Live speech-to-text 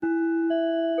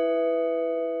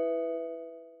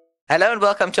Hello and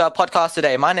welcome to our podcast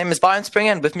today. My name is Byron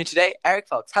Springer and with me today, Eric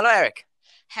Fox. Hello, Eric.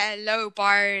 Hello,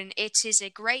 Byron. It is a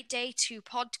great day to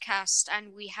podcast,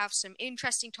 and we have some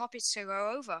interesting topics to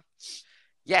go over.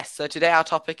 Yes, so today our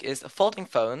topic is folding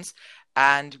phones,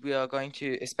 and we are going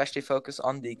to especially focus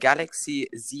on the Galaxy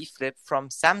Z Flip from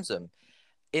Samsung.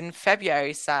 In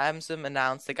February, Samsung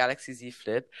announced the Galaxy Z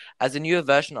Flip as a newer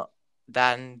version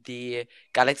than the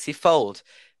Galaxy Fold.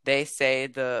 They say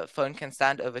the phone can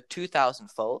stand over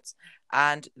 2,000 folds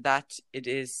and that it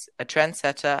is a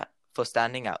trendsetter for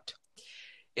standing out.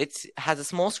 It has a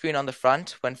small screen on the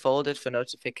front when folded for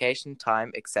notification,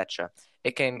 time, etc.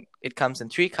 It comes in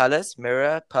three colors: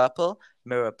 mirror purple,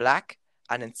 mirror black,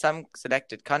 and in some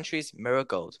selected countries, mirror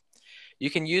gold. You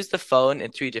can use the phone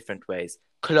in three different ways: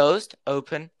 closed,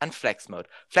 open, and flex mode.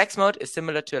 Flex mode is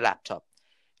similar to a laptop.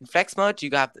 In flex mode,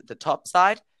 you have the top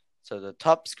side, so the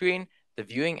top screen, the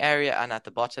viewing area, and at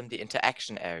the bottom, the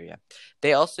interaction area.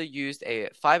 They also used a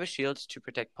fiber shield to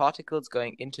protect particles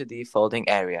going into the folding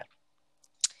area.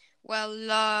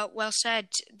 Well said.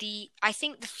 I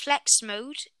think the flex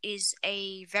mode is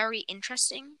a very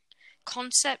interesting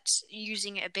concept,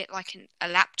 using it a bit like a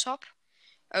laptop,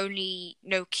 only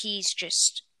no keys,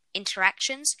 just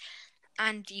interactions.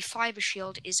 And the fiber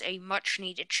shield is a much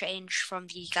needed change from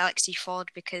the Galaxy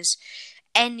Fold because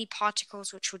any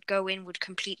particles which would go in would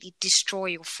completely destroy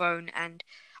your phone, and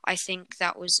I think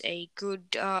that was a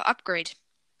good upgrade.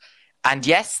 And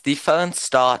yes, the phone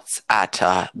starts at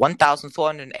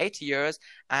 1,480 euros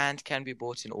and can be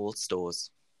bought in all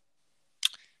stores.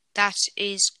 That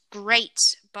is great,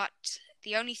 but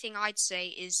the only thing I'd say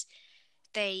is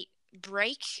they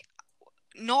break,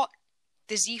 not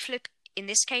the Z Flip in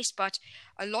this case, but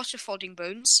a lot of folding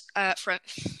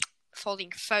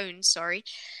phones, sorry,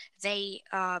 they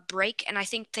break, and I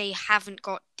think they haven't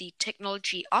got the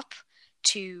technology up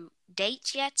to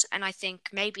date yet, and I think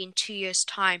maybe in 2 years'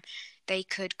 time they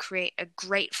could create a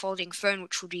great folding phone,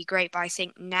 which would be great, but I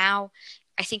think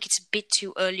it's a bit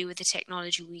too early with the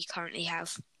technology we currently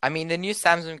have. I mean, the new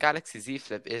Samsung Galaxy Z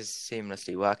Flip is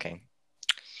seamlessly working.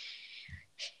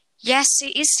 Yes,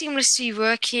 it is seamlessly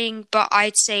working, but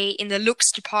I'd say in the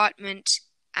looks department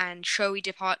and showy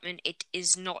department, it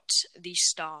is not the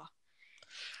star.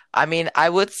 I mean, I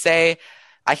would say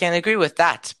I can agree with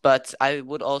that, but I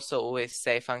would also always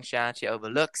say functionality over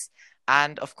looks.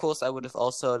 And of course, I would have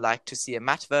also liked to see a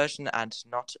matte version and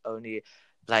not only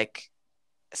like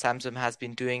Samsung has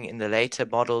been doing in the later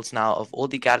models now of all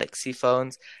the Galaxy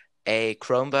phones, a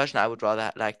chrome version. I would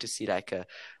rather like to see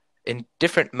in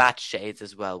different matte shades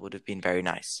as well would have been very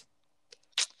nice.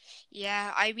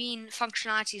 Yeah, I mean,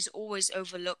 functionality is always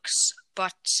over looks,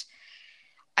 but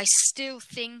I still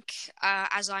think,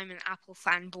 as I'm an Apple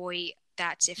fanboy,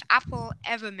 that if Apple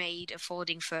ever made a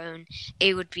folding phone,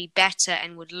 it would be better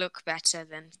and would look better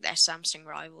than their Samsung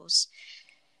rivals.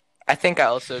 I think I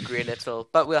also agree a little,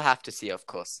 but we'll have to see, of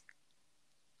course.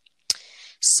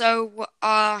 So,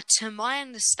 to my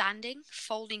understanding,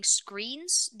 folding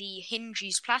screens, the hinge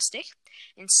is plastic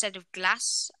instead of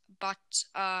glass, but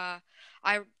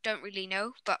I don't really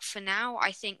know. But for now,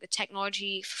 I think the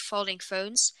technology for folding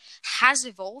phones has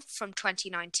evolved from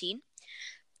 2019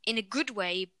 in a good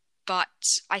way, but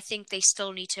I think they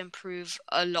still need to improve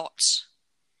a lot.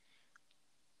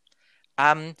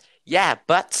 Yeah,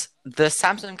 but the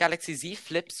Samsung Galaxy Z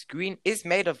Flip screen is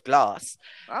made of glass.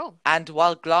 Oh. And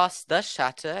while glass does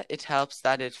shatter, it helps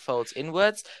that it folds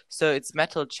inwards, so its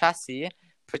metal chassis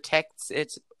protects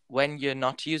it when you're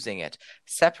not using it.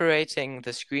 Separating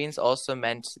the screens also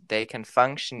meant they can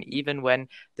function even when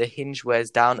the hinge wears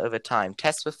down over time.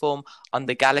 Test performed on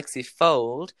the Galaxy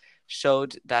Fold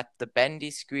showed that the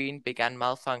bendy screen began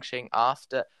malfunctioning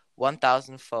after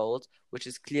 1,000 folds, which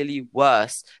is clearly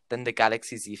worse than the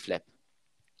Galaxy Z Flip.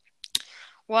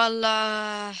 Well,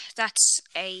 that's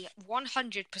a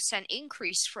 100%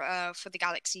 increase for the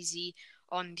Galaxy Z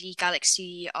on the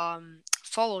Galaxy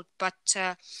Fold, but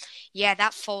yeah,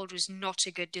 that Fold was not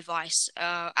a good device.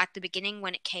 At the beginning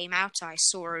when it came out, I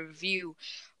saw a review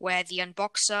where the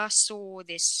unboxer saw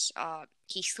this.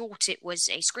 He thought it was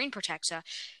a screen protector.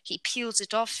 He peels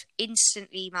it off,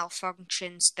 instantly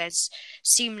malfunctions. There's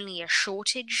seemingly a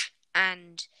shortage,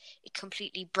 and it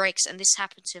completely breaks. And this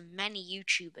happened to many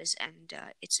YouTubers, and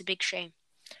it's a big shame.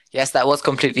 Yes, that was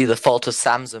completely the fault of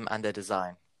Samsung and their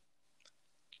design.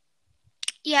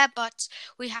 Yeah, but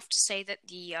we have to say that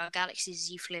the Galaxy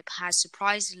Z Flip has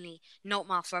surprisingly not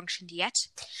malfunctioned yet,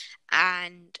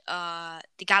 and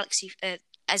the Galaxy,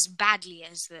 as badly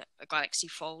as the Galaxy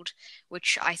Fold,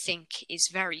 which I think is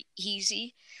very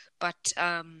easy, but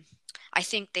I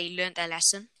think they learned their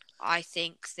lesson. I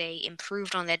think they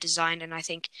improved on their design, and I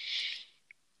think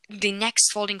the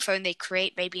next folding phone they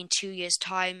create, maybe in 2 years'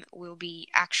 time, will be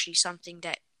actually something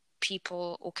that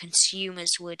people or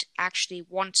consumers would actually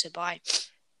want to buy.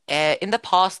 In the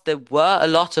past, there were a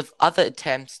lot of other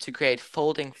attempts to create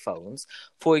folding phones.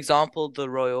 For example, the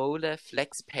Royola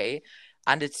FlexPay,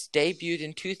 and it's debuted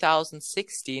in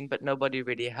 2016, but nobody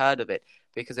really heard of it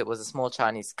because it was a small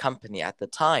Chinese company at the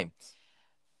time.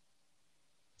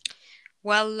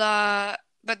 Well,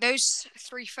 but those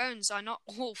three phones are not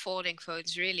all folding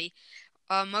phones, really.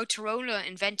 Motorola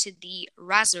invented the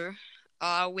Razr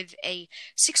with a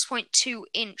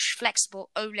 6.2-inch flexible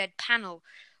OLED panel,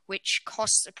 which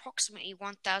costs approximately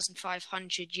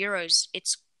 1,500 euros.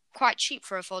 It's quite cheap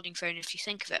for a folding phone if you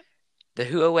think of it. The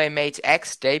Huawei Mate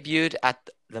X debuted at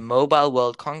the Mobile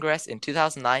World Congress in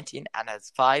 2019 and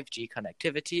has 5G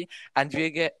connectivity and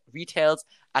retails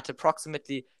at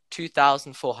approximately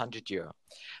 2,400 euro.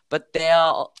 But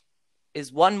there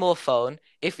is one more phone,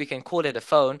 if we can call it a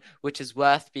phone, which is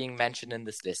worth being mentioned in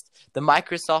this list. The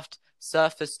Microsoft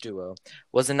Surface Duo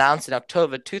was announced in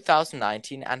October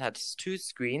 2019 and has two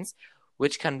screens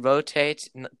which can rotate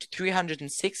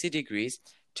 360 degrees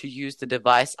to use the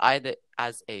device either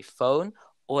as a phone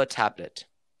or a tablet.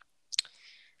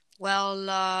 Well,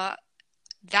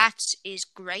 that is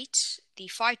great. The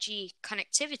 5G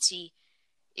connectivity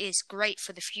is great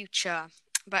for the future,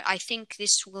 but I think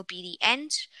this will be the end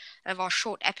of our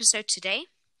short episode today.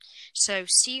 So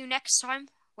see you next time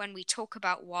when we talk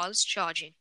about wireless charging.